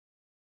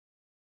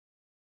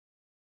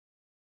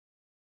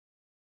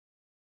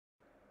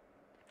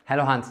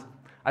Hello Hans,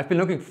 I've been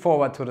looking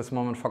forward to this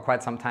moment for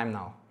quite some time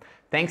now.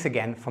 Thanks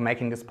again for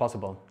making this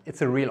possible.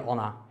 It's a real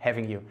honor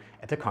having you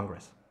at the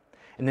Congress.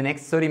 In the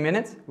next 30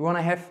 minutes we want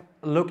to have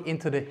a look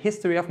into the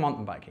history of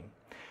mountain biking.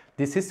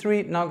 This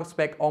history now goes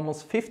back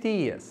almost 50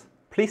 years.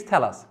 Please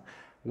tell us,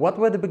 what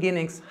were the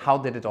beginnings, how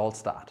did it all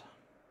start?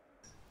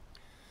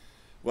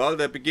 Well,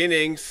 the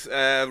beginnings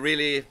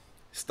really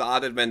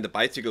started when the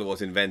bicycle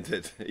was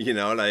invented,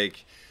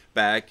 like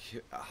back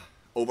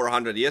over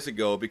 100 years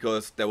ago,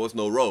 because there was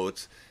no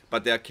roads.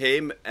 But there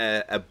came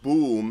a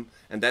boom,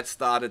 and that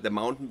started the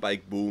mountain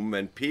bike boom,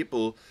 and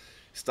people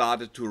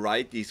started to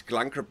ride these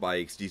Klunker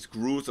bikes, these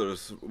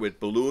cruisers with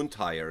balloon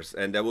tires.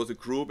 And there was a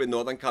group in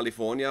Northern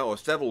California, or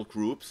several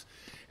groups,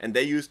 and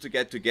they used to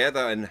get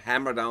together and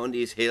hammer down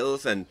these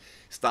hills and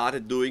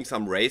started doing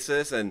some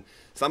races. And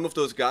some of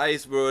those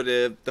guys were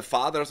the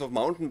fathers of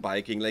mountain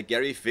biking, like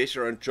Gary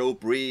Fisher and Joe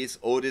Breeze,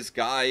 Otis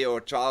Guy or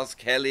Charles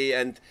Kelly,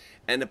 and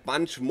a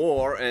bunch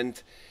more.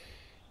 And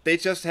they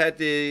just had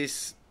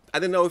this, I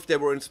don't know if they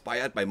were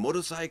inspired by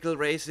motorcycle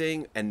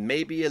racing and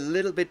maybe a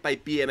little bit by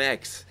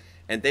BMX.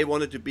 And they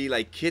wanted to be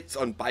like kids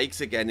on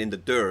bikes again in the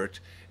dirt.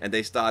 And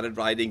they started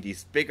riding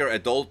these bigger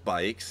adult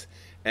bikes.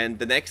 And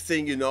the next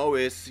thing you know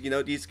is,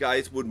 these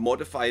guys would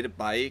modify the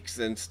bikes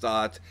and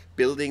start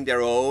building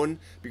their own,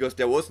 because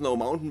there was no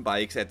mountain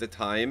bikes at the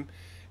time.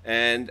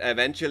 And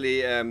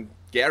eventually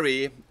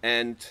Gary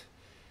and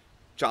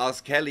Charles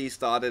Kelly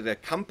started a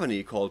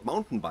company called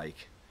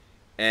Mountainbike.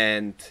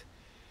 And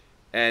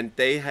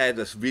they had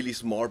a really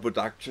small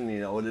production,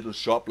 a little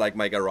shop like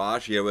my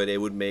garage here, where they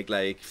would make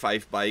like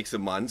 5 bikes a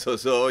month or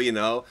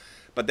so,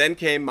 But then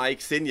came Mike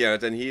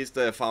Sinyard, and he's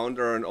the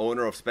founder and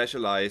owner of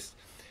Specialized.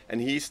 And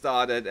he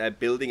started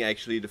building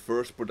actually the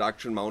first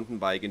production mountain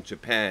bike in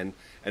Japan.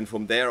 And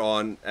from there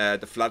on,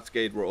 the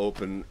floodgates were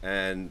open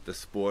and the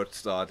sport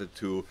started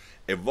to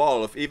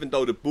evolve, even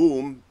though the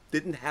boom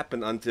didn't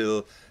happen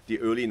until the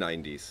early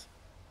 90s.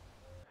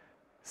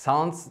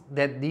 Sounds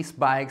that these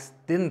bikes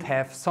didn't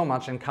have so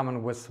much in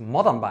common with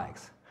modern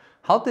bikes.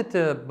 How did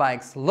the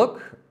bikes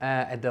look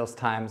at those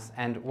times,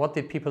 and what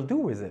did people do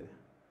with it?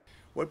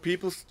 Well,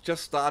 people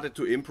just started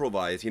to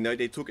improvise.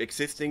 They took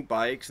existing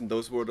bikes, and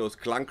those were those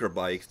Klunker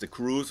bikes, the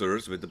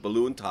cruisers with the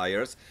balloon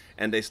tires,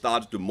 and they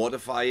started to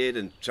modify it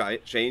and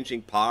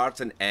changing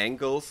parts and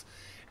angles.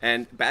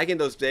 And back in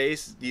those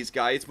days, these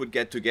guys would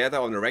get together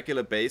on a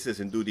regular basis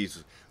and do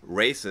these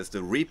races,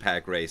 the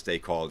repack race they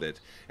called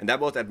it. And that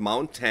was at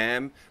Mount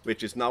Tam,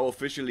 which is now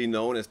officially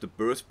known as the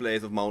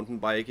birthplace of mountain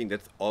biking.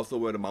 That's also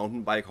where the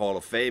Mountain Bike Hall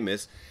of Fame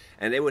is.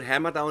 And they would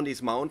hammer down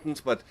these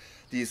mountains, but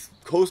these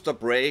coaster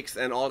brakes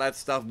and all that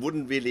stuff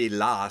wouldn't really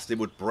last. They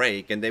would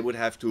break, and they would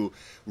have to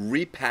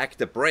repack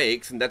the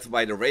brakes, and that's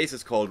why the race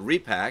is called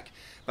repack.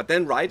 But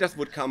then riders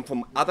would come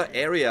from other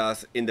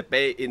areas in the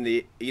bay,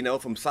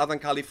 from Southern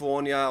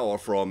California, or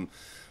from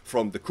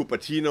the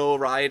Cupertino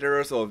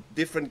riders, or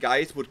different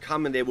guys would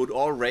come, and they would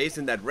all race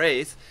in that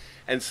race.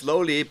 And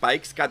slowly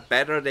bikes got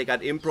better, they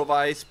got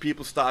improvised,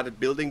 people started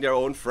building their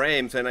own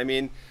frames. And I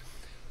mean,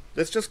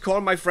 let's just call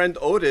my friend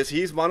Otis.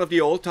 He's one of the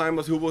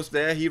old-timers who was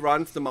there. He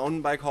runs the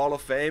Mountain Bike Hall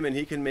of Fame, and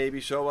he can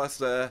maybe show us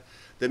the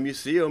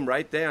museum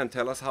right there and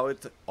tell us how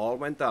it all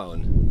went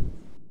down.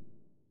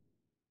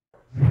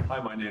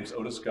 Hi, my name's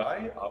Otis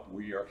Guy.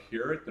 We are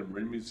here at the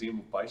Marin Museum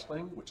of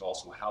Bicycling, which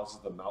also houses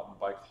the Mountain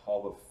Bike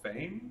Hall of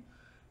Fame.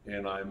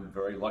 And I'm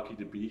very lucky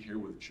to be here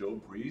with Joe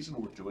Breeze, and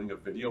we're doing a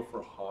video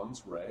for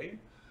Hans Rey,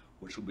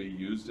 which will be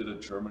used at a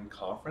German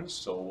conference.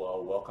 So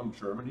welcome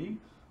Germany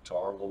to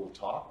our little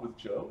talk with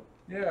Joe.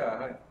 Yeah,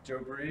 hi, Joe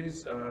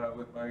Breeze,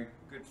 with my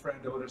good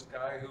friend Otis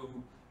Guy, who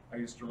I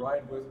used to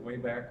ride with way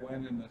back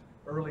when in the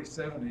early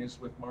 70s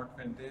with Mark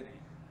Venditti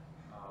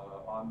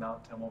on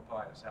Mount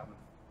Tamalpais, having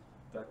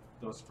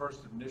those first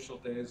initial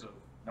days of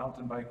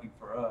mountain biking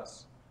for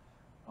us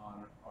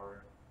on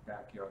our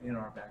backyard, in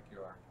our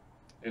backyard.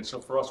 And so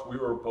for us,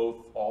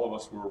 all of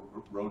us were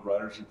road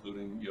riders,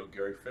 including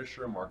Gary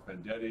Fisher, Mark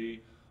Venditti,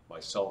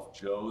 myself,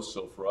 Joe.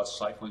 So for us,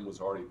 cycling was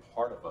already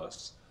part of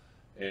us.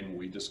 And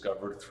we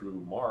discovered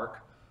through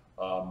Mark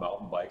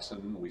mountain bikes,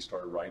 and we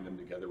started riding them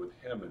together with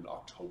him in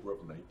October of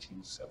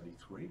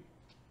 1973.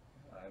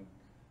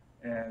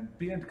 And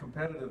being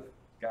competitive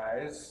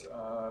guys,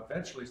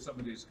 eventually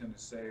somebody's going to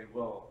say,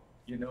 well,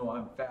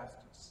 I'm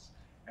fastest.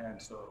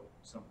 And so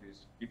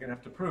you're going to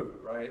have to prove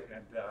it, right?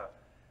 And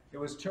it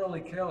was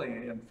Charlie Kelly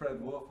and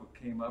Fred Wolf who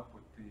came up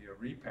with the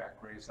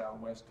repack race out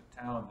west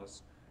of town,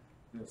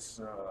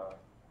 this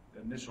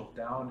initial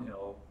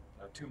downhill,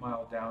 a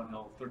 2-mile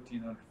downhill,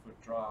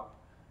 1,300-foot drop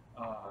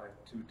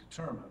to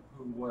determine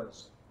who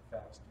was the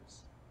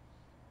fastest.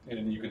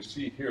 And you can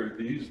see here,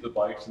 these are the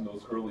bikes in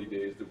those early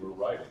days that we're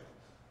riding.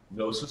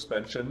 No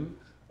suspension.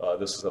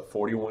 This is a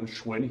 41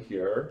 Schwinn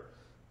here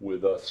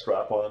with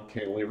strap-on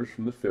cantilevers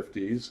from the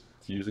 50s.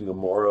 It's using a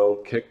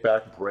Moro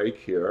kickback brake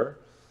here.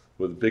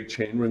 With a big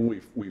chain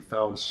ring, we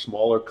found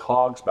smaller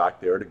cogs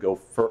back there to go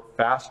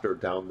faster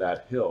down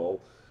that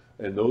hill.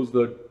 And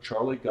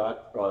Charlie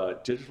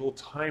got digital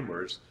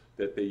timers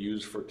that they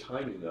use for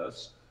timing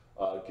us.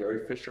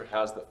 Gary Fisher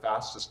has the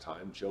fastest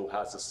time, Joe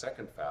has the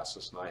second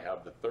fastest, and I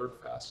have the third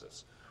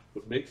fastest.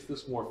 What makes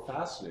this more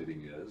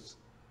fascinating is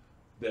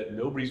that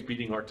nobody's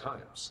beating our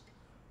times.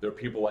 There are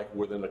people like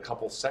within a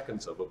couple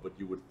seconds of it, but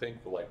you would think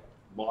like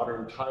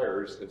modern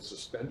tires and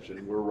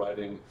suspension, we're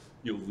riding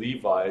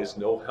Levi's,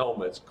 no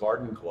helmets,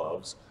 garden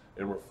gloves,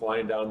 and we're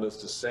flying down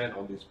this descent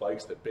on these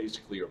bikes that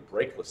basically are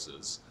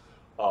brakelesses.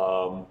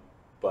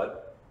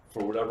 But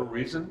for whatever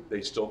reason,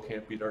 they still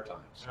can't beat our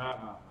times.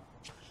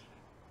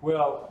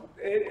 Well,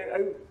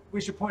 we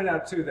should point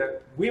out too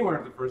that we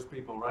weren't the first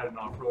people riding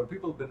off-road.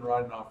 People have been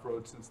riding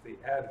off-road since the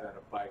advent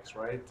of bikes,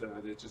 right?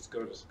 It just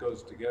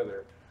goes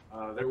together.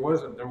 There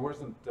wasn't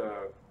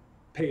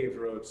paved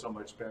roads so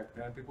much back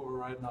then. People were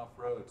riding off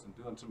roads and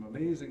doing some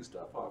amazing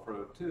stuff off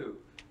road too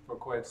for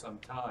quite some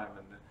time.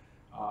 And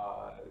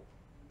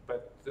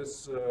but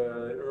this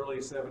early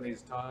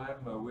 '70s time,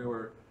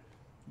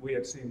 we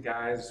had seen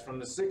guys from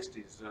the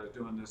 '60s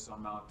doing this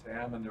on Mount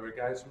Tam, and there were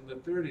guys from the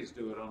 '30s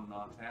do it on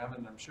Mount Tam,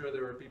 and I'm sure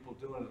there were people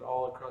doing it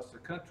all across the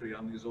country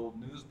on these old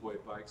newsboy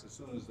bikes as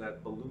soon as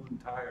that balloon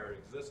tire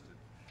existed,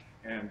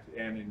 and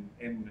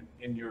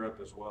in Europe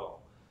as well.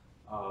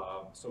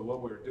 So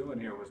what we were doing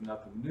here was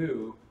nothing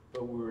new,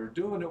 but we were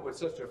doing it with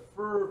such a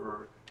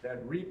fervor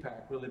that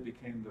repack really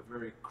became the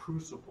very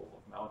crucible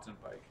of mountain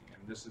biking.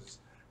 And this is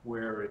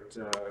where it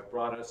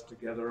brought us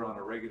together on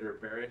a regular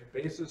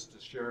basis to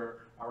share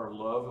our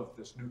love of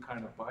this new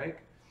kind of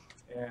bike,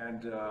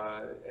 and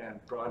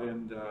brought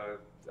in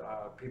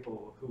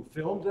people who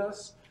filmed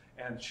us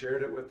and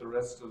shared it with the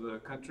rest of the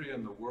country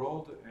and the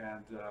world,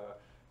 and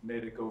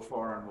made it go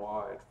far and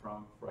wide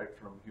right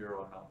from here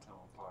on Mount Tamalpais.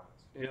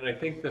 And I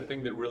think the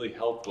thing that really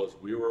helped was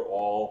we were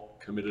all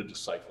committed to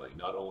cycling,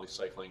 not only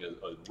cycling as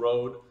a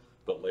road,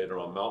 but later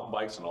on mountain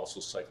bikes, and also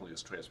cycling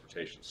as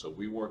transportation. So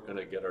we weren't going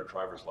to get our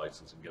driver's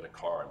license and get a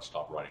car and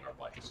stop riding our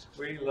bikes.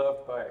 We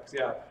love bikes,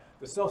 yeah.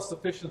 The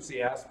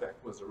self-sufficiency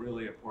aspect was a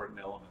really important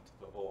element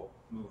to the whole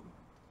movement.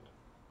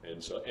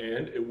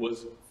 And it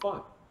was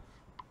fun.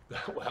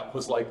 That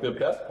was like the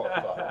best part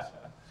about it.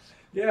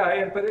 Yeah,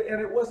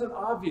 and it wasn't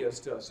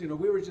obvious to us. You know,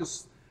 we were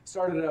just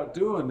started out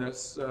doing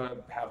this,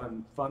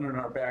 having fun in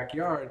our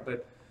backyard,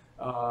 but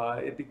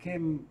it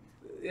became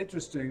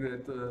interesting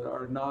that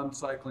our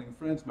non-cycling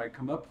friends might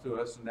come up to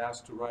us and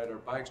ask to ride our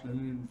bikes, and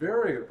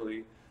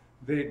invariably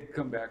they'd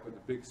come back with a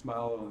big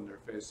smile on their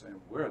face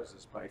saying, "Where has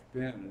this bike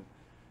been?"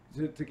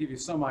 And to give you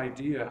some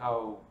idea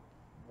how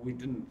we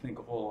didn't think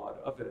a whole lot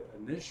of it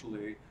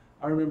initially,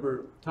 I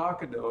remember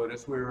talking to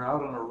Otis. We were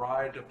out on a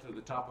ride up to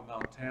the top of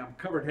Mount Tam,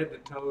 covered head to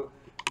toe,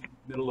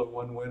 middle of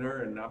one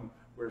winter, and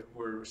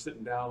we're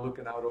sitting down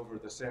looking out over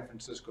the San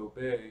Francisco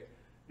Bay,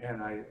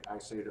 and I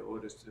say to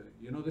Otis,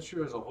 "You know, this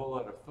sure is a whole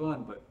lot of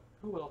fun, but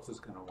who else is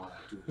going to want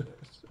to do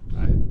this?"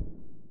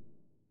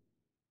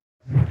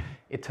 Right?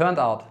 It turned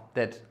out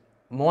that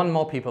more and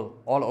more people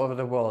all over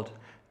the world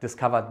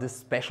discovered this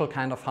special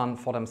kind of fun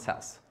for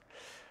themselves.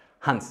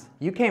 Hans,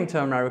 you came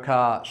to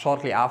America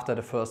shortly after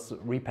the first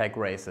repack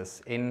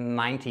races in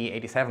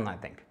 1987, I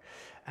think.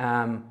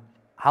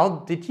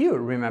 How did you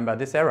remember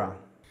this era?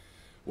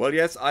 Well,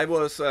 yes, I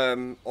was,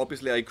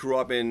 obviously I grew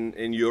up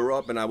in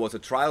Europe, and I was a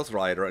trials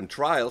rider, and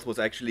trials was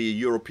actually a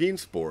European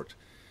sport.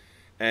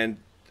 And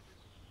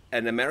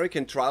an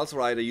American trials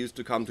rider used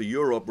to come to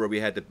Europe where we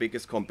had the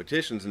biggest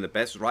competitions, and the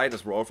best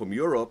riders were all from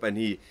Europe. And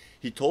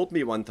he told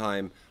me one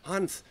time,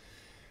 "Hans,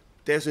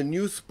 there's a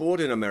new sport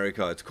in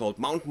America, it's called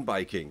mountain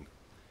biking.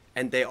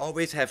 And they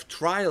always have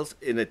trials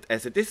in it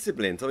as a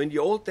discipline. So in the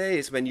old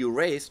days when you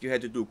raced, you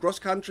had to do cross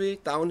country,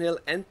 downhill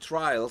and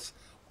trials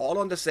all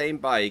on the same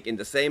bike in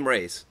the same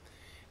race."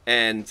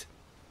 And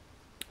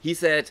he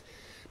said,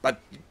 "But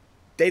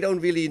they don't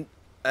really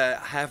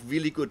have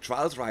really good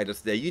trials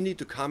riders there. You need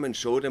to come and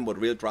show them what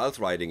real trials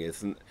riding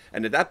is."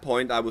 And at that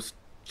point I was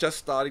just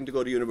starting to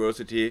go to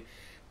university,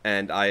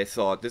 and I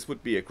thought this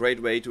would be a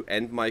great way to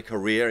end my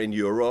career in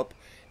Europe.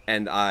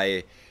 And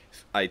I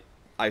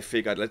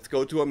figured, let's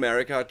go to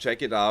America,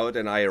 check it out.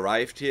 And I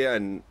arrived here,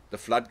 and the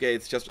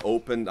floodgates just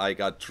opened. I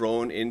got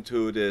thrown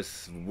into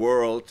this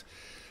world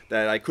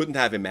that I couldn't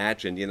have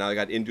imagined. You know, I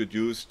got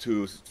introduced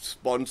to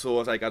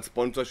sponsors. I got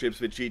sponsorships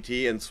with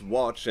GT and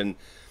Swatch, and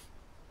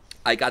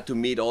I got to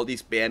meet all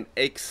these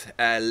BMX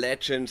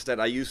legends that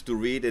I used to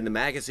read in the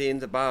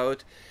magazines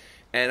about.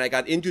 And I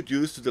got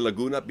introduced to the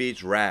Laguna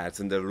Beach Rats.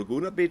 And the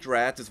Laguna Beach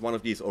Rats is one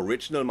of these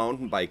original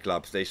mountain bike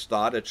clubs. They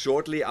started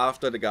shortly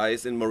after the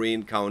guys in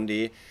Marin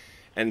County.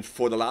 And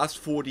for the last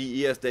 40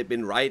 years, they've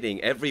been riding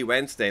every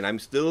Wednesday. And I'm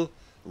still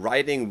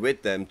riding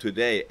with them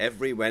today,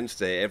 every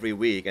Wednesday, every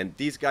week. And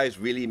these guys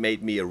really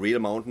made me a real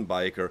mountain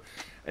biker.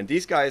 And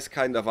these guys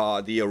kind of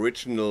are the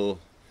original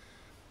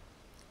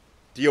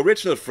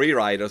free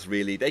riders,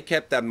 really. They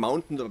kept that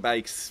mountain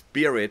bike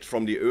spirit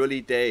from the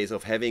early days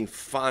of having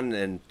fun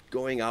and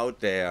going out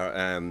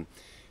there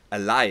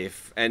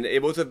alive. And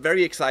it was a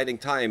very exciting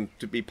time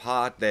to be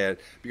part there,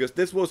 because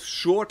this was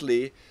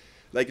shortly,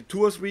 like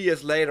 2 or 3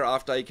 years later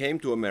after I came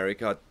to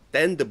America,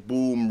 then the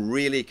boom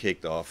really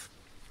kicked off.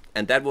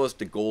 And that was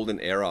the golden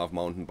era of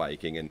mountain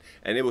biking. And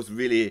it was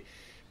really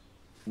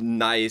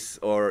nice,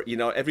 or you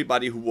know,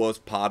 everybody who was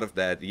part of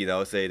that, you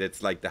know, say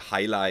that's like the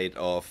highlight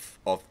of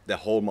the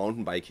whole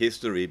mountain bike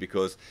history,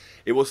 because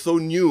it was so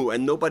new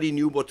and nobody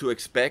knew what to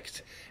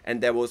expect,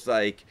 and there was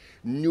like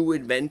new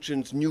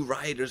inventions, new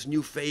riders,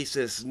 new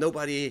faces.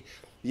 Nobody,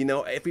 you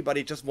know,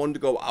 everybody just wanted to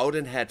go out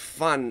and had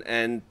fun,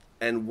 and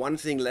one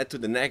thing led to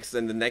the next,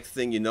 and the next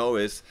thing you know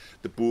is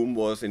the boom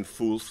was in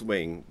full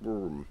swing.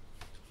 Boom.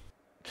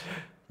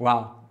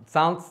 Wow,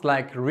 sounds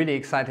like really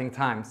exciting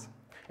times.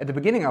 At the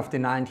beginning of the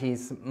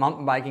 90s,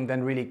 mountain biking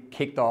then really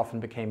kicked off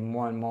and became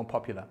more and more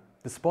popular.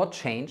 The sport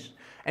changed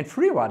and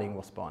freeriding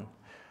was born.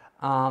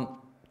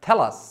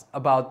 Tell us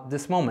about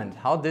this moment.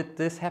 How did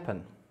this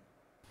happen?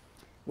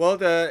 Well,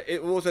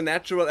 it was a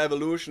natural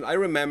evolution. I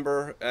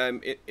remember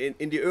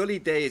in the early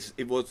days,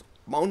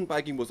 mountain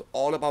biking was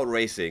all about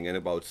racing and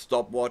about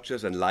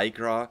stopwatches and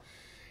Lycra.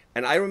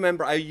 And I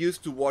remember I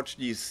used to watch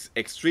these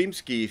extreme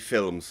ski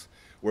films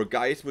where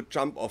guys would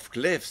jump off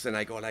cliffs, and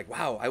I go like,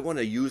 wow, I want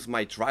to use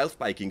my trials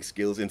biking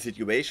skills in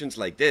situations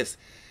like this.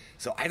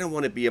 So I don't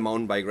want to be a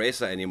mountain bike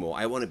racer anymore.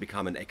 I want to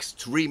become an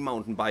extreme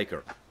mountain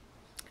biker.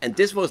 And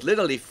this was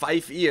literally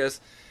 5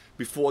 years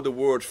before the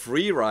word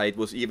freeride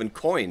was even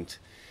coined.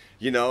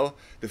 You know,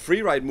 the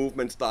freeride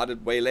movement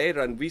started way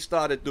later, and we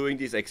started doing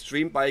these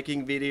extreme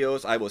biking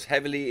videos. I was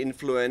heavily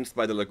influenced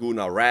by the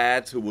Laguna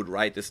Rats, who would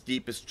ride the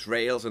steepest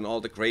trails and all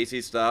the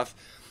crazy stuff.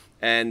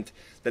 And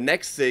the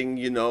next thing,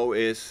 you know,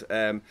 is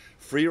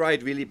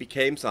freeride really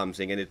became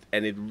something,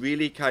 and it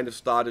really kind of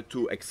started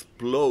to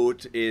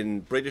explode in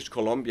British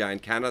Columbia and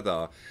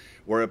Canada,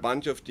 where a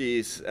bunch of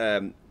these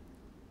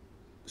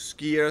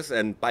skiers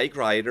and bike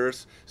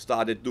riders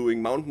started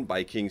doing mountain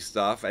biking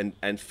stuff, and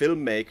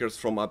filmmakers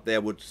from up there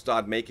would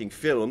start making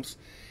films.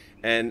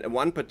 And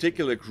one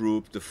particular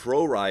group, the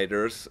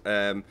Freeriders,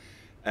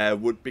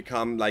 would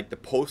become like the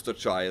poster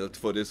child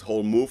for this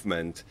whole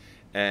movement.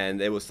 And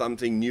there was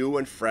something new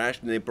and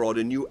fresh, and they brought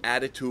a new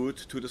attitude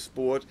to the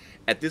sport.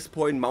 At this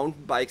point,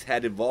 mountain bikes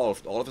had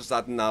evolved. All of a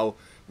sudden now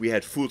we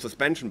had full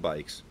suspension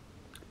bikes.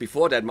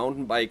 Before that,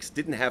 mountain bikes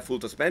didn't have full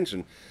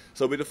suspension.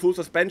 So with a full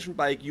suspension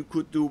bike, you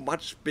could do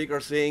much bigger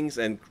things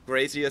and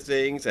crazier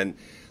things, and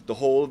the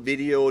whole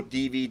video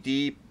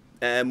DVD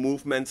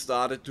movement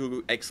started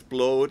to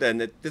explode,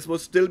 and this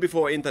was still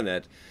before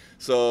internet.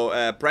 So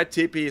Brett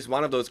Tippie is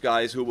one of those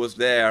guys who was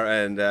there,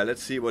 and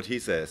let's see what he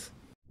says.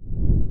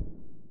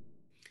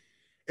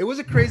 It was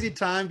a crazy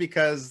time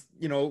because,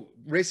 you know,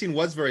 racing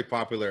was very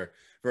popular,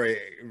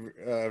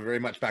 very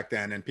much back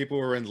then, and people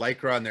were in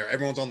Lycra, and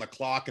everyone's on the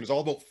clock, and it's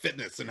all about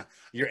fitness and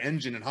your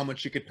engine and how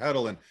much you could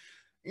pedal. And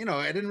you know,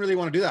 I didn't really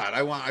want to do that.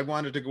 I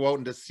wanted to go out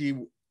and to see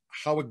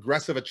how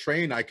aggressive a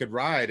train I could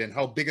ride and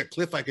how big a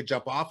cliff I could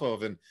jump off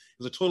of. And it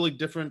was a totally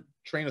different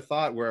train of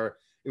thought, where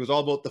it was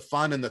all about the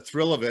fun and the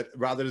thrill of it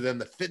rather than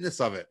the fitness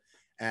of it.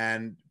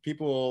 And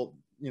people,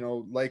 you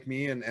know, like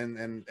me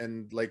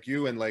and like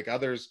you and like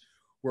others,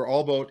 were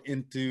all about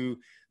into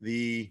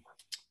the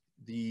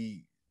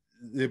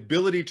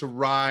ability to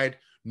ride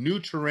new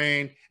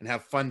terrain and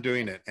have fun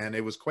doing it. And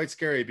it was quite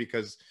scary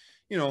because,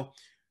 you know,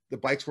 the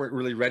bikes weren't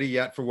really ready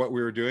yet for what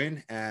we were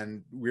doing,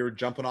 and we were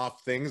jumping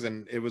off things,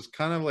 and it was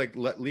kind of like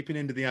leaping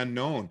into the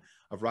unknown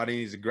of riding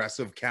these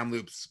aggressive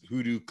Kamloops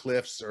hoodoo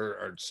cliffs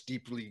or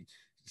steep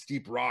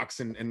rocks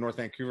in North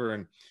Vancouver.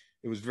 And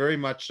it was very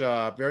much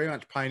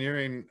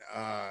pioneering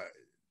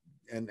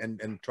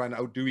and trying to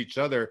outdo each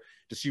other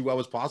to see what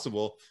was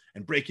possible,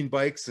 and breaking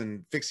bikes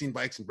and fixing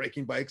bikes and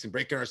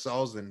breaking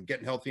ourselves and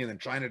getting healthy and then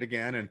trying it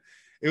again. And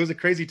it was a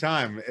crazy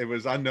time. It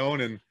was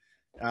unknown, and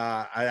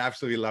I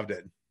absolutely loved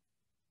it.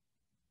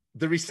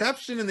 The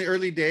reception in the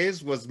early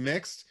days was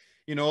mixed.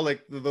 You know,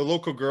 like the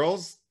local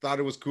girls thought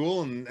it was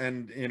cool,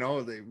 and you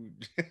know,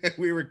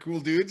 we were cool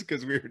dudes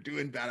because we were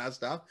doing badass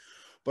stuff.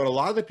 But a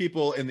lot of the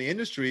people in the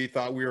industry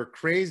thought we were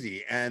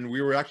crazy, and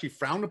we were actually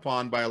frowned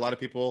upon by a lot of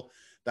people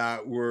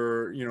that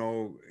were, you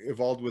know,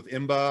 involved with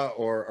IMBA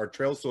or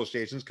trail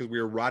associations, because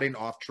we were riding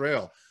off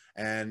trail,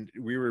 and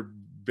we were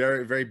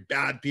very, very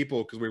bad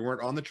people because we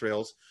weren't on the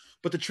trails.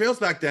 But the trails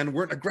back then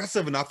weren't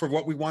aggressive enough for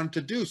what we wanted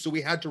to do. So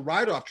we had to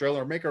ride off trail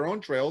or make our own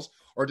trails,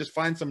 or just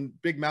find some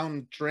big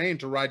mountain terrain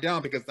to ride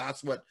down, because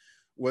that's what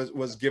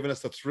was giving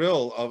us the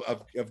thrill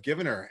of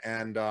giving her.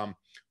 And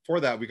for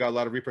that, we got a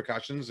lot of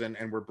repercussions,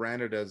 and we're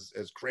branded as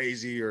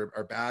crazy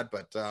or bad.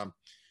 But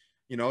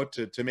you know,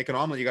 to make an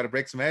omelet, you got to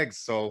break some eggs.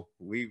 So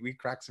we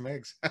cracked some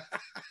eggs.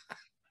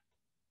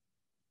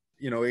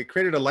 You know, it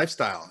created a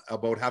lifestyle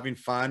about having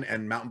fun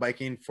and mountain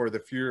biking for the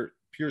pure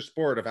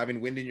sport of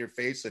having wind in your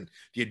face and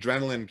the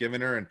adrenaline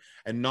giving her,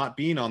 and not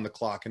being on the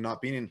clock and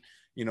not being in,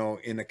 you know,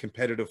 in a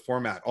competitive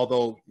format.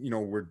 Although, you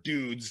know, we're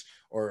dudes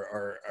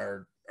or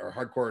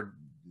hardcore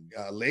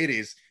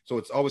ladies, so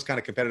it's always kind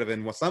of competitive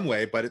in some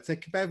way, but it's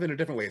competitive in a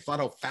different way. It's not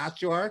how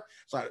fast you are,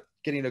 it's not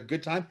getting a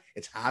good time,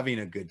 it's having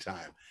a good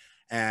time.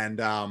 And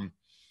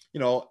you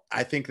know,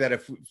 I think that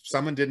if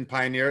someone didn't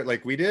pioneer it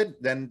like we did,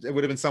 then it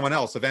would have been someone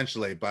else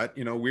eventually. But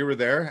you know, we were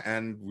there,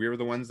 and we were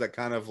the ones that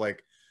kind of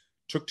like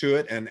took to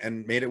it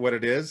and made it what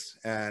it is,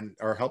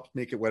 or helped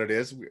make it what it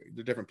is.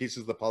 The different pieces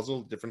of the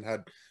puzzle,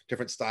 had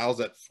different styles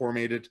that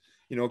formated,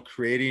 you know,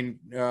 creating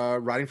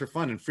riding for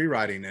fun and free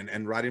riding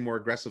and riding more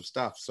aggressive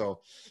stuff. So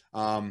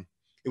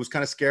it was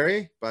kind of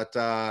scary, but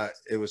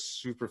it was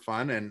super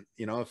fun. And,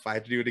 you know, if I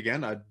had to do it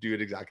again, I'd do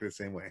it exactly the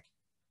same way.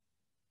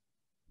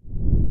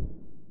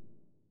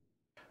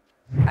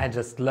 I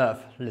just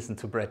love listening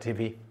to Brett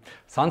Tippie.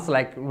 Sounds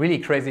like really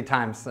crazy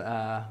times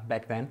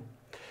back then.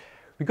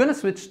 We're going to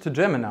switch to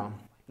Germany now.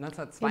 In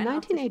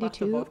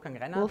 1982,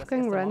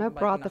 Wolfgang Renner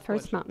brought the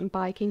first mountain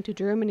biking to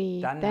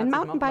Germany. Then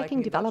mountain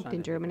biking developed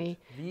in Germany.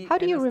 How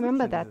do you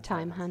remember that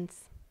time,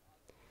 Hans?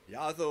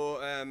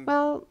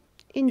 Well,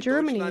 in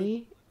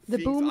Germany, the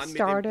boom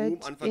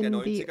started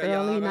in the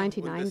early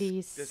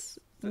 1990s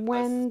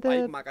when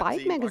the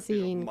bike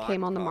magazine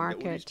came on the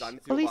market.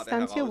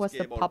 Stanciu was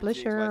the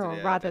publisher, or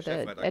rather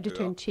the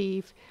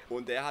editor-in-chief.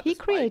 He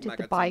created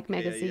the bike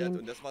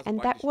magazine, and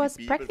that was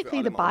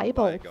practically the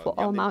Bible for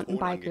all mountain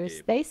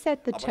bikers. They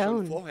set the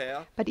tone.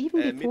 But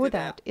even before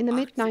that, in the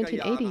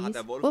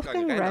mid-1980s,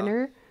 Wolfgang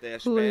Renner,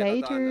 who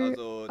later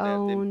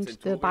owned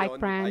the bike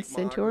brands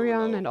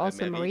Centurion and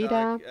also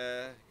Merida,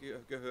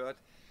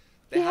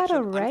 he had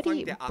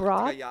already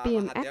brought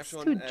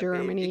BMX to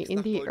Germany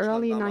in the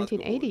early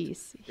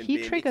 1980s.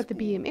 He triggered the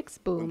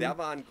BMX boom.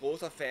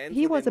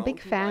 He was a big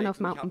fan of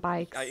mountain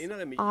bikes.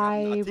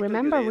 I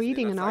remember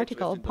reading an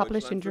article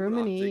published in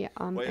Germany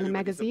in a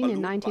magazine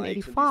in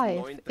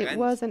 1985. It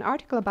was an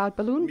article about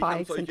balloon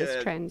bikes and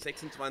this trend.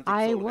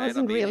 I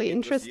wasn't really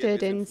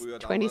interested in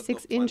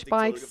 26-inch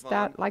bikes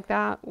like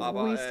that.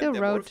 We still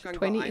rode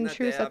 20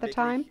 inches at the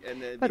time.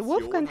 But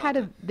Wolfgang had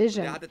a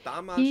vision.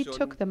 He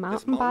took the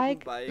mountain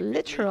bike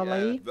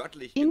literally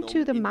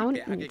into the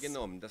mountains.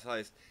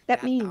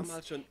 That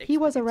means he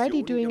was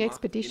already doing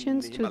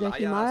expeditions to the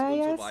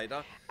Himalayas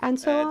and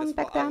so on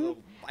back then.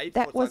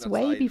 That was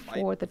way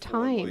before the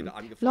time,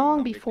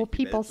 long before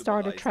people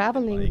started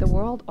traveling the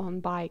world on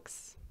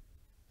bikes.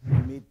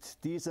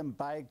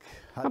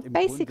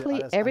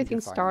 Basically,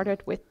 everything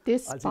started with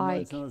this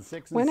bike.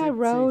 When I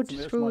rode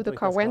through the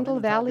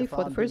Karwendel Valley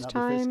for the first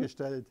time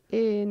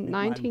in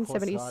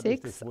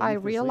 1976, I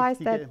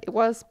realized that it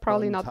was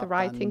probably not the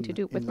right thing to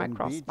do with my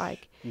cross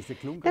bike.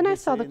 Then I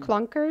saw the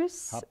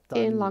Klunkers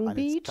in Long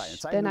Beach.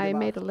 Then I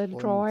made a little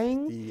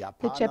drawing.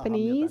 The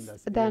Japanese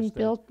then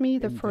built me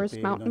the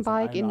first mountain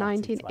bike in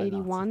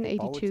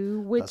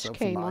 1981-82, which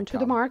came onto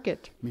the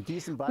market.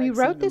 We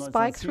rode this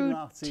bike through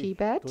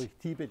Tibet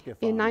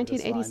in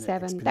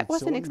 1987. That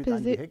was an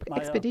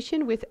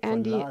expedition with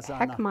Andy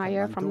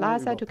Heckmeyer from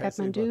Lhasa to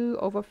Kathmandu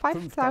over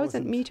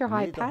 5,000-meter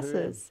high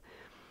passes.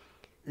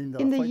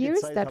 In the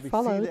years that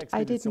followed,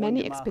 I did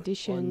many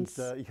expeditions.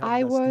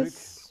 I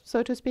was,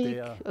 so to speak,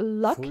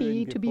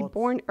 lucky to be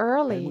born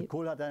early.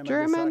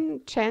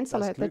 German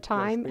Chancellor at the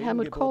time,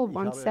 Helmut Kohl,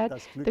 once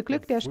said, "The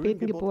Glück der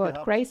späten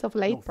Geburt, grace of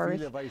late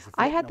birth."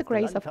 I had the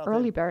grace of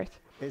early birth.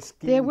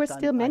 There were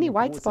still many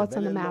white spots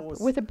on the map.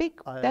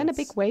 Then a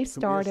big wave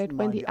started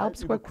when the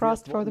Alps were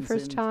crossed for the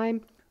first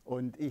time.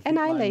 And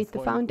I laid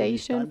the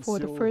foundation for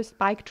the first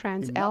bike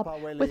Transalp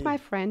with my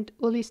friend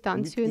Uli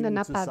Stanciu in the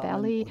Napa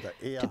Valley.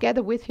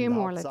 Together with him,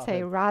 or let's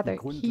say rather,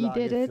 he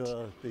did it.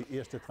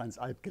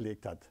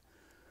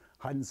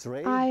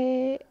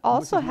 I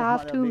also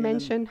have to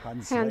mention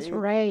Hans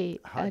Rey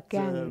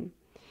again.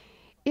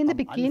 In the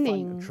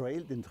beginning,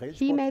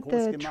 he made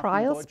the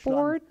trial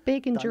sport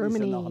big in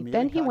Germany.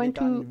 Then he went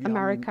to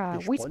America.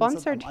 We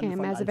sponsored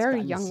him as a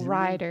very young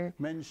rider.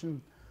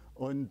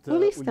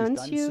 Uli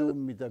Stanciu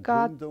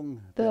got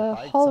the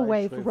whole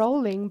wave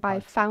rolling by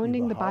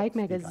founding the bike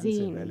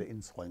magazine.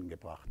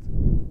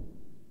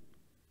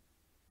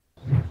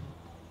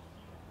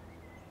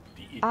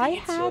 I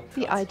had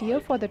the idea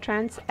for the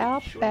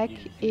Transalp back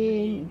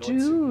in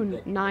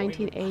June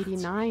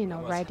 1989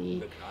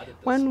 already,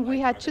 when we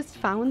had just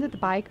founded the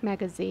bike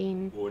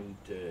magazine.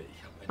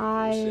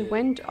 I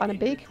went on a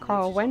big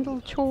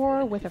Karwendel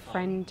tour with a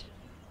friend.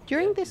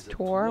 During this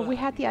tour, we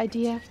had the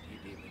idea,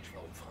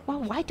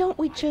 well, why don't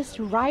we just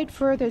ride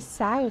further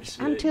south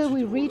until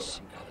we reach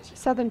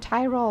Southern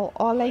Tyrol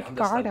or Lake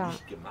Garda?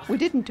 We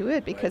didn't do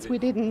it because we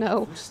didn't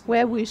know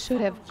where we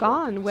should have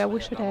gone, where we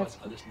should have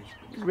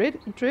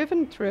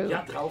driven through.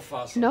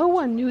 No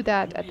one knew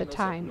that at the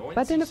time,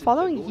 but in the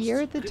following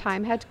year the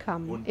time had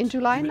come. In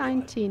July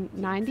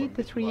 1990,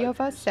 the three of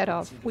us set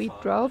off. We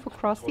drove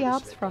across the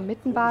Alps from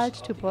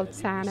Mittenwald to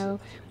Bolzano.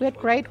 We had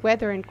great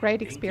weather and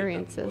great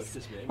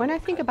experiences. When I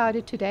think about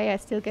it today, I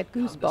still get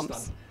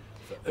goosebumps.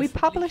 We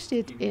published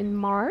it in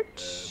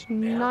March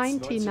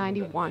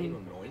 1991.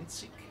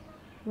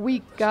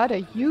 We got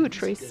a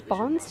huge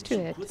response to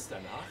it.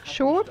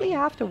 Shortly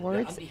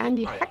afterwards,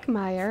 Andy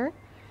Heckmeyer,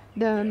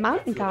 the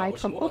mountain guide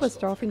from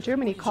Oberstdorf in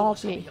Germany,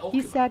 called me.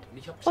 He said,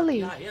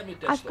 "Uli,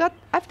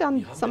 I've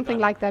done something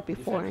like that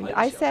before." And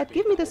I said,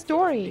 "Give me the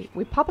story."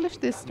 We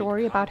published this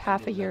story about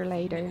half a year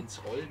later.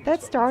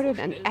 That started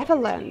an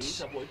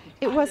avalanche.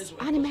 It was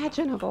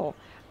unimaginable.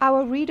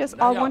 our readers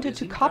all wanted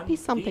to copy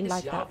something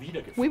like that.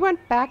 We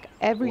went back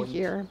every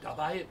year.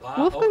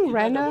 Wolfgang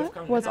Renner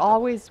was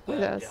always with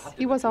us.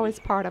 He was always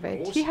part of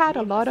it. He had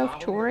a lot of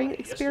touring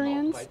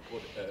experience.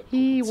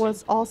 He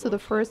was also the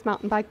first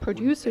mountain bike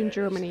producer in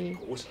Germany.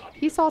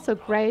 He's also a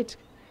great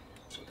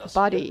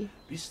buddy.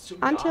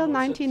 Until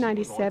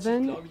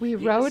 1997, we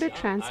rode a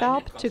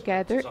Transalp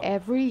together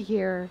every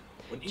year.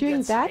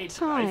 During that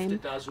time,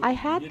 I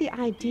had the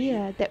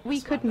idea that we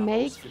could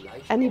make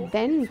an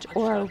event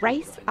or a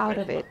race out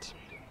of it.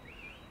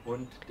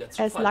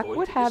 As luck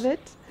would have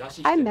it,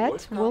 I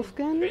met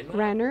Wolfgang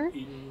Renner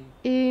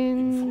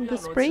in the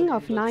spring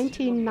of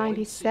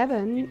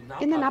 1997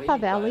 in the Napa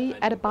Valley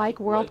at a Bike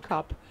World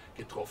Cup.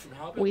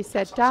 We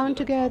sat down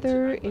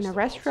together in a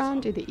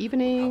restaurant in the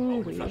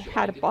evening, we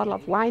had a bottle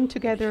of wine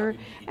together,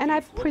 and I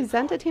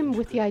presented him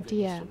with the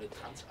idea.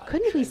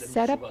 Couldn't we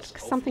set up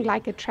something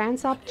like a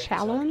Transalp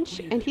challenge?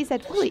 And he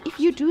said, well, if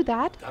you do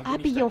that, I'll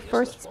be your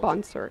first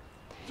sponsor.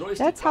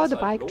 That's how the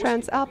bike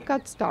Transalp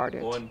got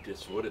started.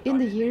 In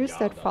the years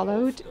that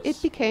followed,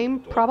 it became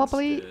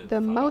probably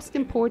the most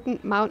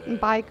important mountain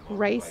bike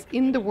race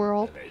in the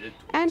world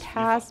and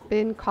has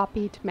been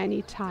copied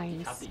many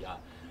times.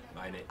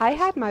 I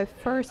had my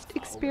first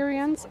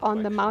experience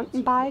on the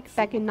mountain bike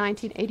back in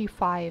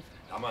 1985.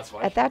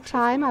 At that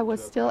time, I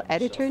was still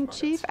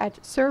editor-in-chief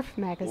at Surf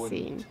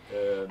magazine,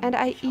 and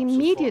I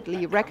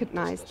immediately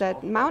recognized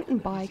that mountain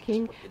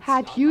biking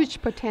had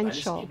huge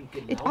potential.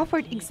 It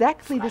offered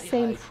exactly the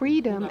same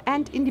freedom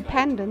and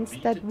independence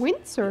that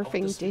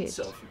windsurfing did.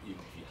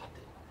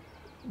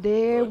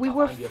 There we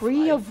were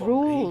free of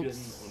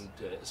rules.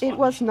 It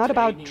was not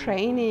about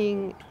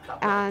training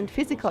and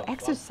physical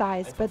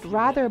exercise, but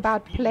rather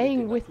about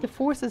playing with the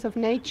forces of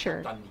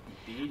nature.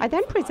 I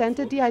then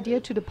presented the idea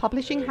to the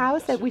publishing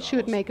house that we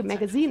should make a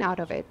magazine out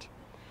of it.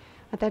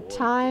 At that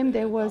time,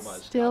 there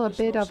was still a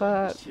bit of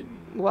a,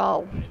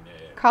 well,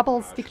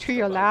 couple stick to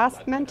your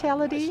last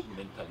mentality.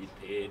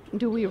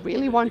 Do we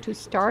really want to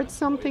start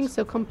something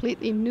so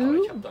completely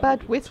new?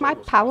 But with my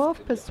power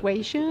of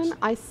persuasion,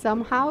 I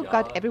somehow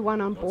got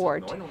everyone on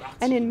board.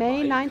 And in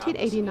May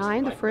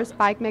 1989, the first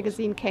bike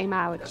magazine came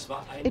out.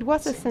 It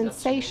was a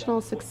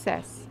sensational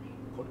success.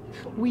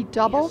 We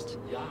doubled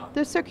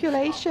the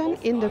circulation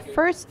in the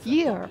first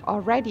year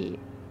already.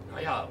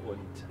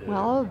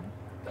 Well,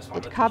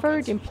 it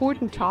covered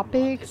important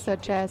topics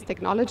such as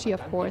technology,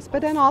 of course,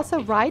 but then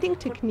also riding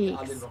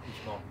techniques.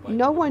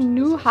 No one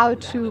knew how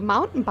to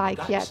mountain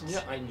bike yet.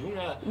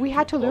 We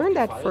had to learn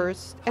that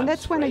first, and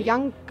that's when a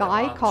young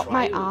guy caught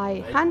my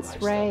eye, Hans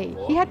Rey.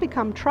 He had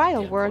become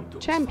trial world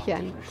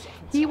champion.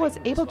 He was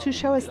able to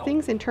show us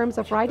things in terms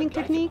of riding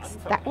techniques.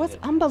 That was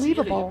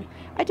unbelievable.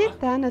 I did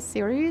then a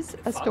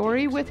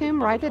story with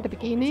him right at the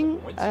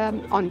beginning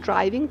on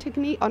riding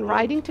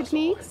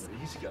techniques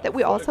that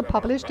we also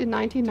published in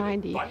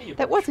 1990.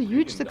 That was a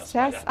huge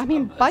success. I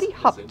mean, buddy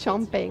hop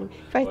jumping.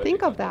 If I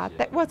think of that,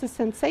 that was a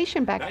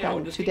sensation back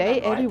then. Today,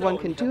 everyone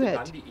can do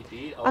it.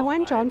 I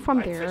went on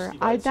from there.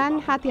 I then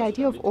had the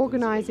idea of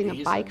organizing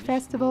a bike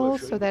festival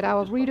so that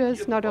our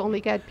readers not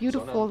only get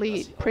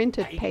beautifully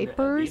printed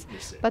papers,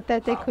 but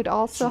that they could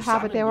also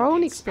have their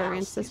own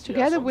experiences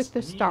together with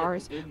the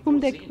stars, whom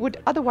they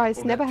would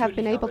otherwise never have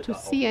been able to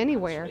see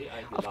anywhere.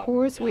 Of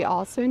course, we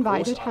also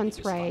invited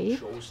Hans Rey.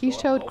 He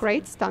showed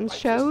great stunt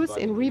shows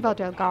in Riva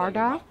del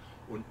Garda.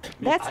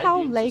 That's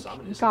how Lake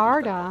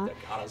Garda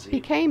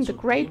became the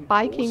great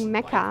biking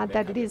mecca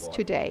that it is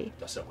today.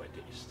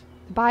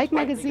 The bike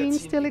magazine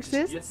still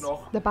exists,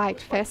 the bike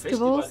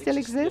festival still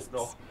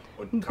exists,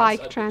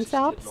 Bike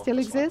Transalp still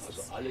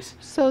exists.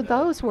 So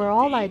those were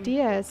all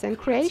ideas and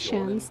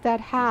creations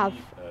that have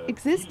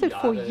existed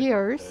for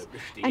years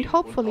and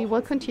hopefully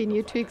will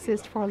continue to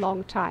exist for a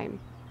long time.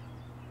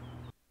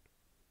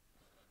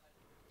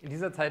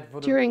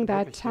 During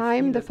that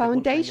time, the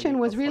foundation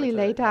was really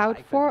laid out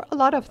for a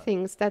lot of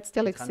things that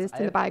still exist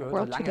in the bike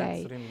world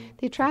today.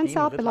 The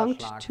Transalp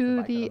belonged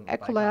to the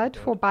accolade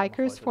for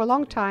bikers for a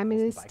long time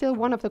and is still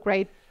one of the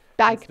great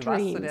bike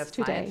dreams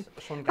today.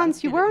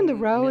 Hans, you were on the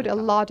road a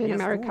lot in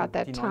America at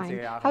that time.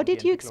 How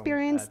did you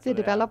experience the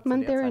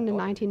development there in the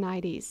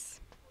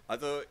 1990s? I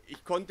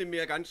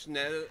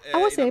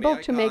was able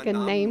to make a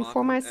name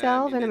for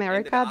myself in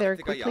America very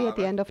quickly at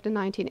the end of the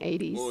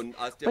 1980s.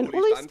 When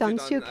Uli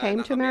Stanciu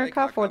came to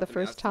America for the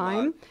first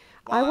time,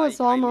 I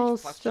was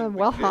almost,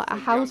 a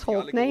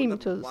household name,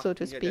 so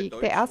to speak.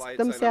 They asked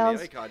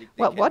themselves,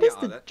 well, what is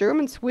the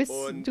German Swiss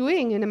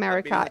doing in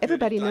America?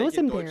 Everybody knows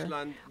him there.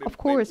 Of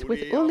course,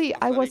 with Uli,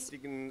 I was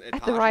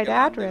at the right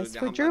address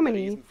for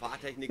Germany.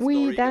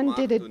 We then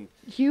did a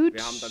huge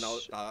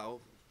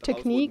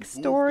technique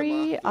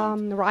story,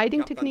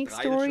 riding technique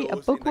story. A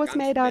book was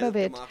made out of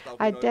it.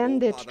 I then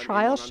did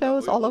trial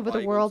shows all over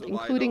the world,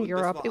 including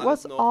Europe. It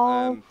was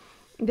all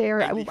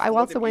there. I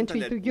also went to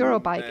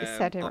Eurobike,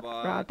 etc.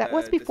 That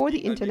was before the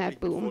internet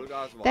boom.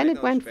 Then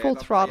it went full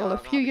throttle. A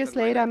few years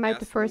later, I made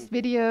the first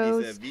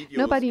videos.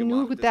 Nobody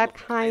knew that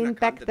kind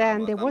back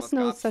then. There was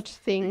no such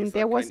thing.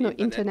 There was no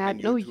internet,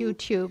 no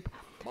YouTube.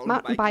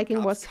 Mountain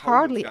biking was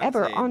hardly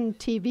ever on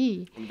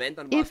TV.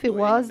 If it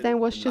was, then it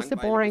was just a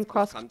boring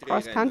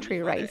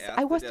cross-country race.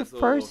 I was the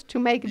first to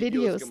make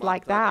videos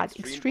like that,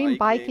 extreme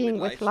biking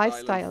with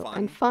lifestyle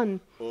and fun.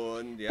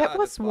 That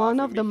was one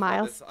of the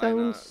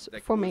milestones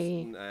for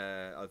me.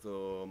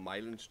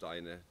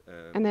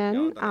 And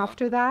then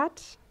after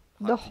that,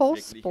 the whole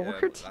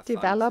sport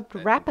developed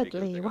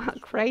rapidly. Wow,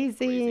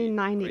 crazy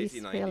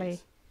 90s, really.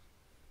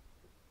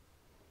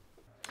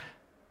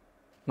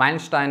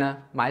 Meilensteine,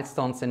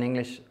 milestones in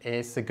English,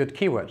 is a good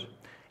keyword.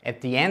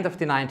 At the end of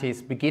the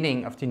 90s,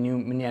 beginning of the new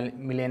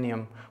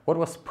millennium, what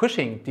was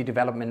pushing the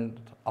development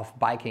of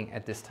biking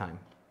at this time?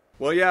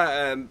 Well,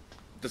 yeah,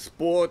 the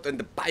sport and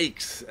the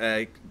bikes,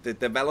 the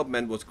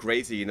development was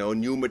crazy, you know,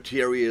 new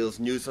materials,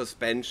 new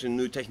suspension,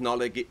 new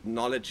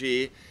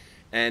technology.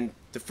 And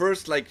the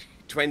first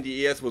 20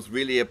 years was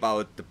really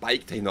about the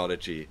bike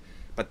technology.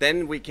 But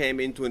then we came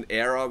into an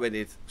era when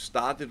it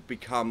started to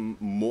become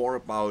more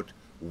about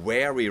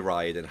where we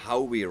ride and how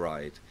we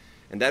ride.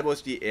 And that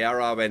was the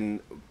era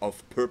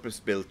of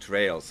purpose-built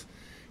trails.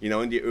 You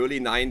know, in the early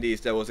 90s,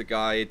 there was a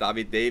guy,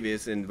 David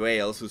Davis in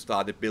Wales, who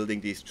started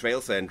building these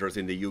trail centers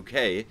in the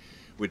UK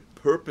with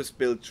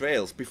purpose-built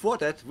trails. Before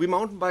that, we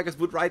mountain bikers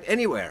would ride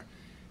anywhere.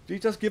 You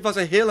just give us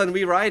a hill and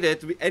we ride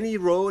it. Any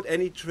road,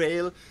 any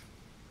trail.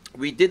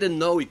 We didn't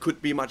know it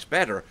could be much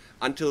better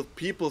until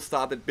people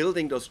started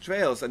building those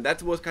trails, and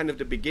that was kind of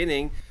the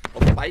beginning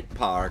of bike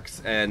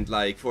parks. And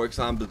for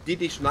example,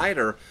 Didi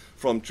Schneider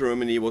from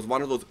Germany was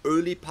one of those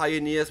early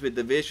pioneers with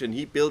the vision.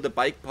 He built a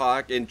bike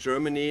park in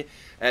Germany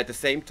at the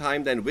same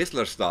time then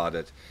Whistler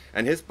started.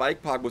 And his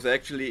bike park was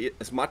actually,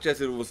 as much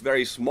as it was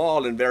very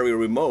small and very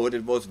remote,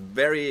 it was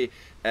very,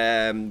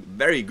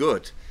 very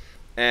good.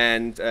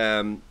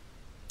 And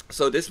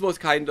so this was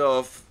kind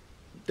of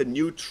the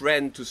new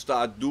trend to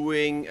start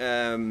doing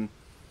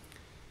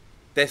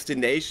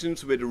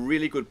destinations with a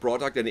really good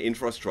product and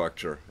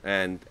infrastructure.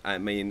 And I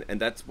mean, and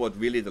that's what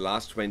really the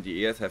last 20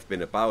 years have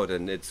been about.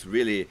 And it's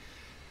really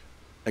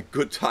a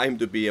good time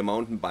to be a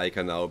mountain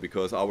biker now,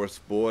 because our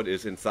sport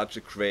is in such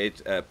a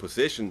great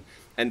position.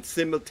 And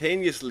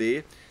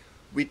simultaneously,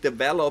 we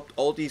developed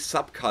all these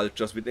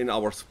subcultures within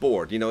our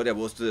sport. You know, there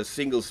was the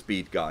single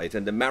speed guys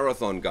and the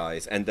marathon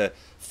guys and the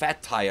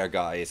fat tire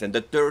guys and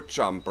the dirt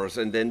jumpers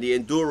and then the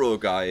enduro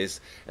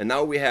guys. And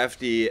now we have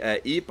the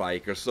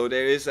e-bikers. So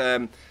there is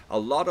a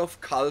lot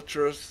of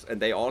cultures, and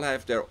they all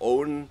have their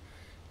own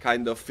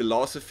kind of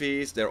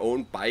philosophies, their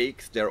own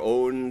bikes, their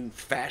own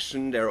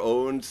fashion, their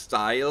own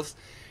styles.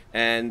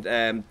 And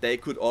they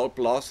could all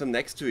blossom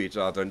next to each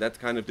other. And that's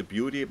kind of the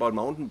beauty about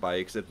mountain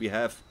bikes, that we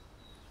have,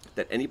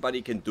 that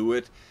anybody can do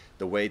it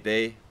the way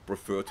they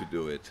prefer to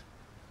do it.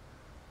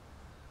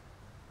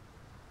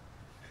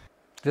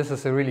 This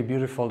is a really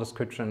beautiful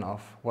description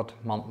of what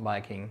mountain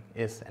biking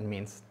is and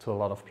means to a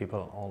lot of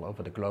people all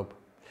over the globe.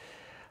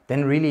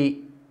 Then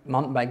really,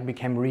 mountain bike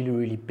became really,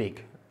 really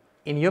big.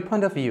 In your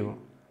point of view,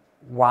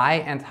 why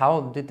and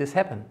how did this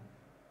happen?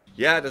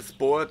 Yeah, the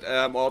sport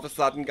all of a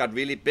sudden got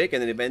really big,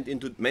 and it went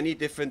into many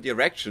different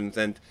directions.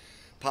 And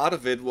part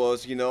of it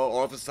was, you know,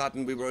 all of a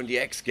sudden we were in the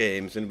X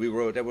Games, and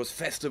there was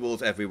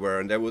festivals everywhere,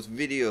 and there was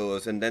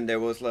videos, and then there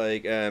was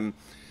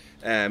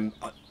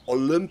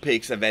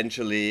Olympics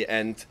eventually,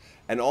 and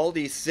all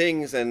these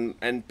things,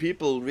 and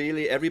people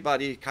really,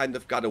 everybody kind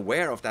of got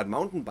aware of that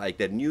mountain bike,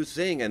 that new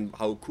thing, and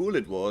how cool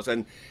it was,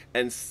 and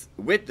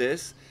with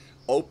this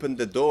opened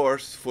the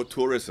doors for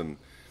tourism.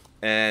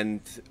 And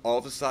all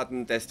of a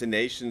sudden,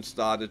 destinations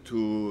started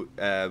to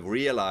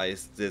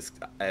realize this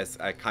as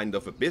a kind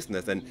of a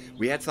business. And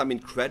we had some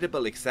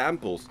incredible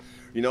examples.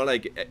 You know,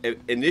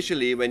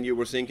 initially, when you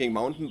were thinking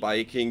mountain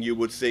biking, you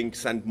would think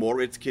St.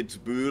 Moritz,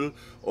 Kitzbühel,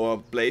 or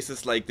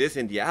places like this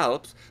in the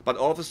Alps. But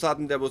all of a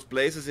sudden, there was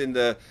places in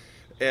the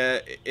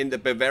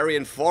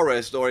Bavarian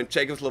forest, or in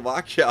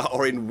Czechoslovakia,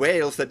 or in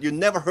Wales that you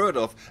never heard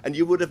of, and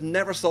you would have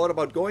never thought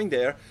about going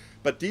there.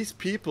 But these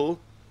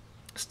people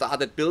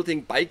started building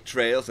bike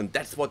trails, and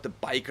that's what the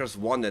bikers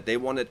wanted. They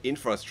wanted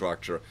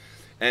infrastructure.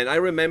 And I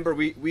remember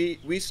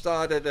we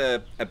started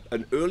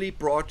an early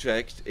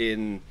project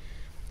in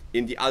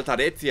the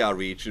Altaresia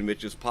region,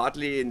 which is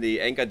partly in the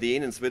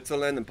Engadine in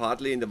Switzerland and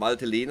partly in the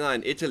Valtellina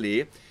in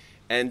Italy.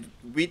 And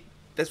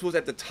this was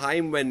at the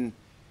time when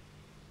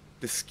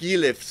the ski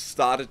lifts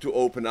started to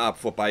open up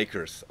for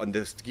bikers. And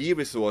the ski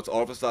resorts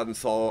all of a sudden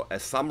saw a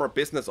summer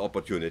business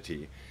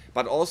opportunity.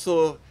 But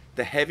also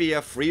the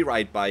heavier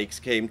freeride bikes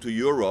came to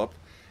Europe,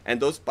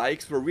 and those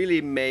bikes were really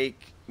made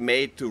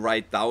to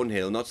ride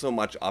downhill, not so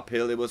much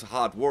uphill. It was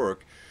hard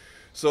work.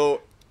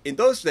 So in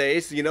those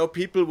days, you know,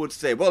 people would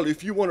say, well,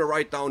 if you want to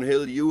ride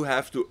downhill, you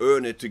have to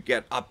earn it to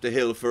get up the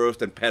hill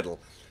first and pedal.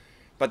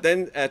 But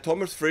then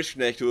Thomas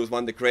Frischknecht, who was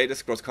one of the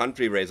greatest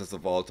cross-country racers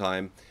of all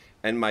time,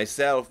 and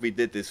myself, we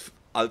did this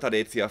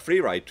Altaresia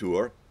freeride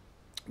tour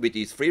with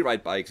these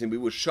freeride bikes, and we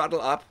would shuttle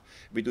up.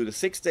 We do the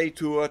 6-day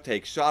tour,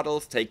 take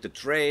shuttles, take the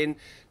train,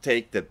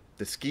 take the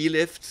ski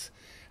lifts.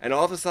 And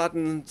all of a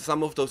sudden,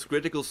 some of those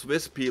critical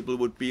Swiss people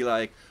would be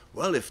like,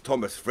 well, if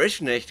Thomas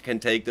Frischknecht can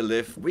take the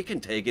lift, we can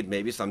take it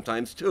maybe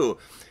sometimes too.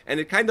 And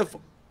it kind of,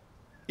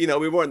 you know,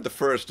 we weren't the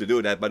first to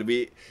do that, but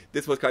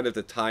this was kind of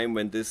the time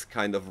when this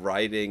kind of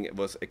riding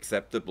was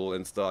acceptable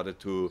and started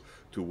to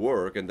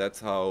work, and that's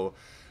how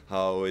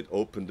it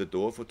opened the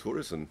door for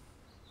tourism.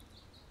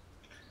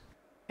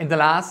 In the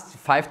last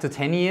 5 to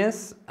 10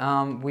 years,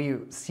 we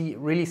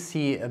really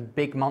see a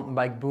big mountain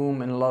bike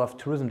boom in a lot of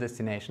tourism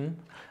destinations.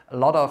 A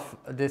lot of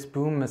this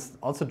boom is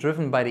also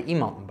driven by the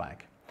e-mountain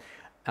bike.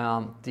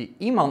 The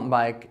e-mountain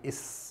bike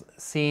is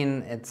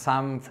seen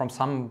from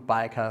some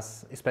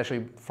bikers,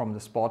 especially from the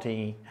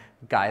sporty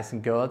guys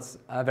and girls,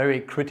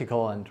 very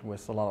critical and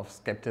with a lot of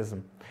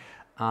skepticism.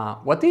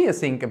 What do you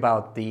think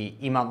about the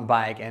e-mountain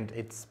bike and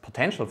its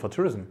potential for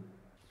tourism?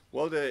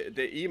 Well,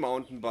 the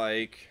e-mountain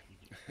bike,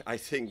 I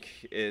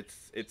think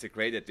it's a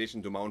great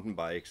addition to mountain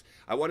bikes.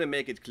 I want to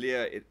make it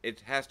clear,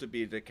 it has to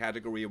be the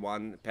category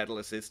 1 pedal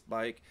assist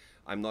bike.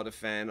 I'm not a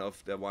fan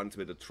of the ones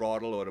with the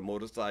throttle or the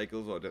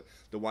motorcycles or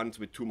the ones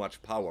with too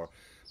much power.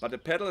 But the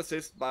pedal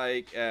assist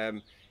bike,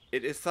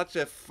 it is such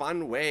a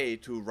fun way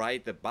to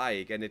ride the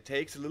bike, and it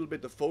takes a little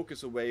bit the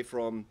focus away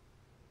from,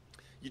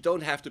 you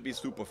don't have to be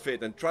super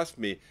fit, and trust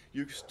me,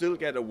 you still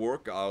get a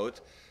workout,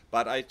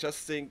 but I just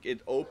think it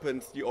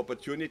opens the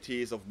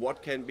opportunities of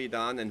what can be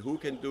done and who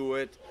can do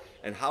it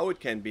and how it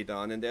can be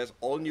done, and there's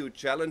all new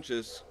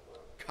challenges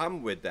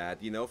come with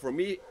that. You know, for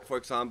me, for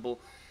example,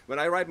 when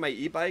I ride my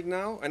e-bike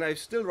now, and I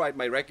still ride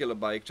my regular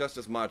bike just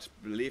as much,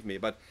 believe me,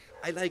 but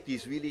I like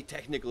these really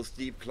technical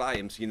steep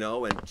climbs, you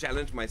know, and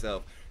challenge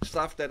myself.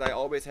 Stuff that I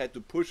always had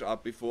to push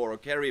up before or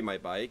carry my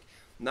bike.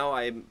 Now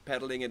I'm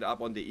pedaling it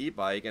up on the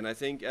e-bike, and I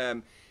think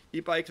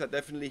e-bikes are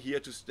definitely here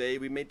to stay.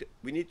 We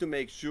need to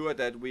make sure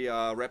that we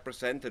are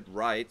represented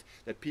right,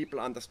 that people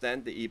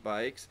understand the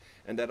e-bikes,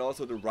 and that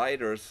also the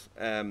riders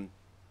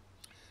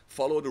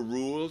follow the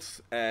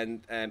rules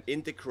and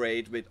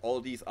integrate with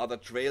all these other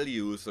trail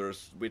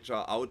users which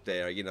are out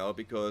there, you know,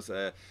 because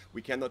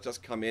we cannot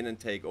just come in and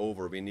take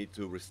over. We need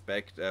to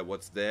respect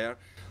what's there,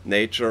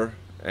 nature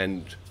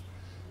and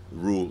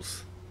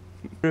rules.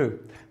 True.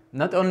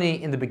 Not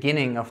only in the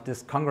beginning of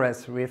this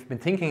Congress, we've been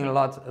thinking a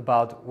lot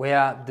about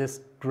where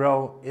this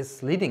growth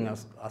is leading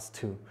us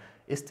to.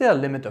 Is there a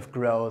limit of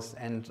growth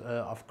and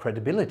of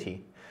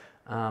credibility?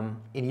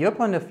 In your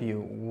point of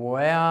view,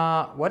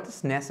 what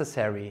is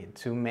necessary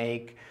to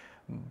make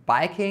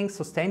biking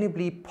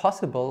sustainably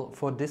possible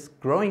for this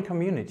growing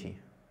community?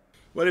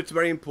 Well, it's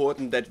very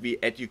important that we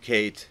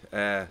educate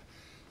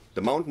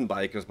the mountain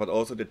bikers, but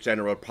also the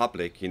general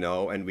public, you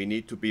know, and we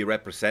need to be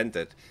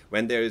represented.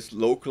 When there is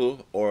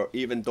local or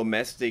even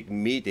domestic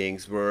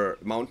meetings where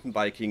mountain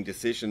biking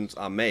decisions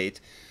are made,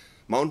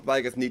 mountain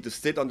bikers need to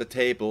sit on the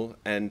table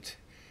and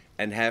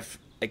have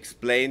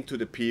explained to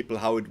the people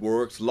how it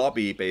works,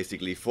 lobby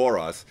basically for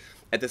us.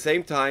 At the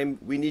same time,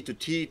 we need to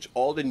teach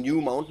all the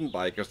new mountain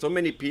bikers. So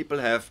many people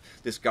have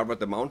discovered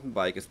the mountain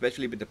bike,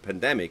 especially with the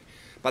pandemic,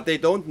 but they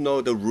don't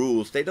know the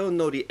rules, they don't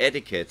know the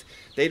etiquette,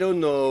 they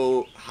don't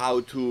know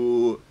how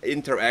to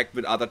interact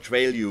with other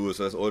trail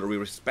users or to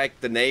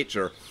respect the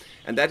nature.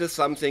 And that is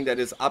something that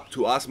is up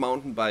to us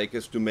mountain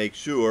bikers to make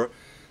sure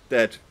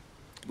that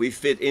we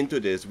fit into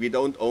this. We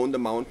don't own the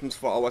mountains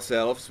for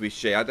ourselves, we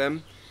share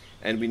them,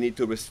 and we need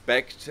to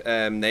respect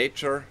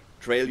nature,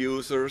 trail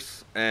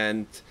users,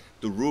 and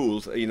the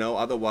rules, you know,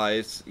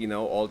 otherwise, you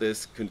know, all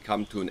this can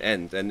come to an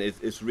end. And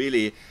it's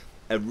really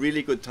a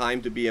really good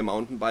time to be a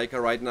mountain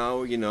biker right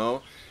now, you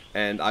know,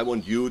 and I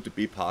want you to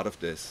be part of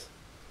this.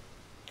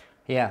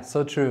 Yeah,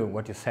 so true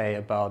what you say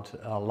about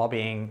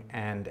lobbying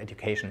and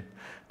education.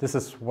 This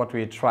is what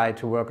we try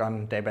to work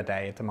on day by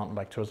day at the Mountain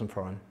Bike Tourism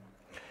Forum.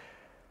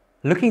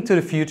 Looking to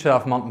the future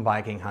of mountain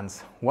biking,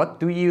 Hans, what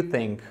do you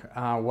think?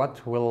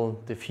 What will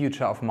the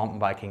future of mountain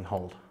biking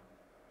hold?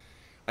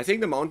 I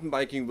think the mountain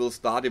biking will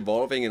start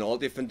evolving in all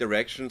different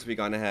directions. We're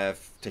going to have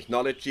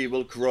technology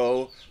will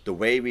grow, the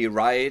way we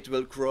ride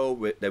will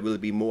grow, there will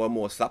be more and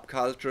more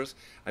subcultures.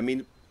 I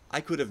mean,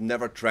 I could have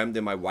never dreamed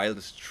in my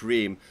wildest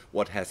dream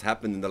what has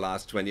happened in the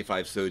last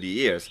 25, 30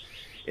 years.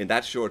 In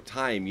that short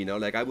time, you know,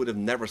 like I would have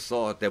never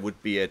thought there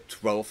would be a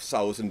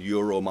 12,000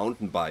 euro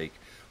mountain bike,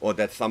 or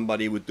that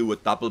somebody would do a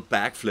double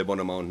backflip on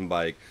a mountain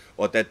bike,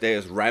 or that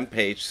there's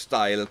rampage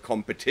style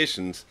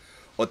competitions,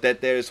 or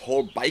that there's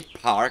whole bike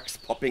parks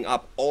popping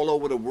up all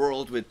over the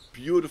world with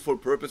beautiful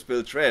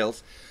purpose-built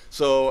trails.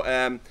 So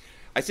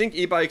I think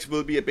e-bikes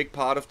will be a big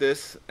part of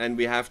this, and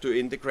we have to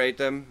integrate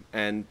them,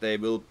 and they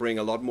will bring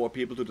a lot more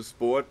people to the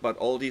sport, but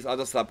all these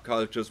other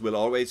subcultures will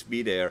always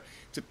be there.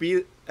 To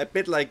be a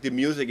bit like the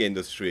music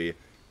industry.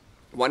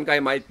 One guy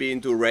might be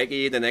into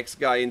reggae, the next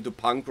guy into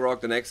punk rock,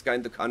 the next guy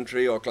into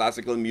country or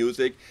classical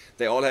music.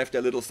 They all have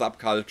their little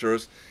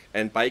subcultures,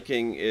 and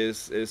biking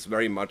is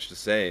very much the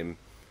same.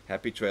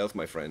 Happy trails,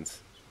 my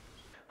friends.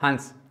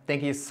 Hans,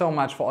 thank you so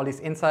much for all these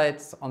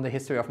insights on the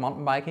history of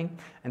mountain biking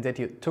and that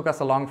you took us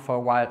along for a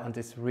while on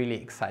this really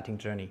exciting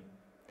journey.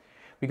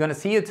 We're going to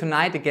see you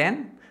tonight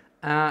again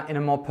in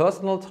a more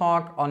personal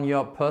talk on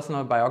your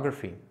personal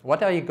biography.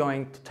 What are you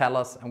going to tell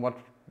us and what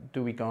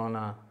do we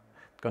gonna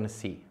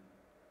see?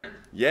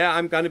 Yeah,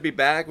 I'm going to be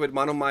back with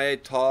one of my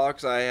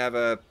talks. I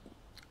have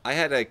I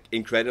had an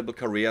incredible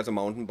career as a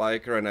mountain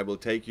biker, and I will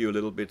take you a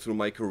little bit through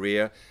my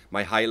career,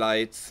 my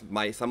highlights,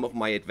 some of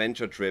my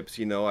adventure trips.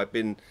 You know, I've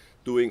been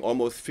doing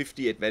almost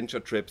 50 adventure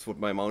trips with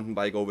my mountain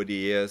bike over the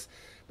years,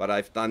 but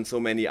I've done so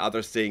many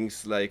other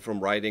things, like from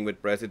riding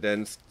with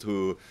presidents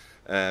to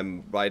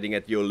riding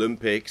at the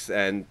Olympics,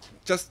 and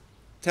just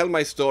tell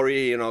my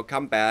story, you know,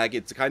 come back.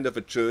 It's kind of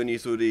a journey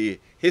through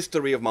the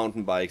history of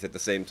mountain bikes at the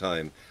same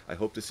time. I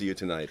hope to see you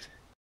tonight.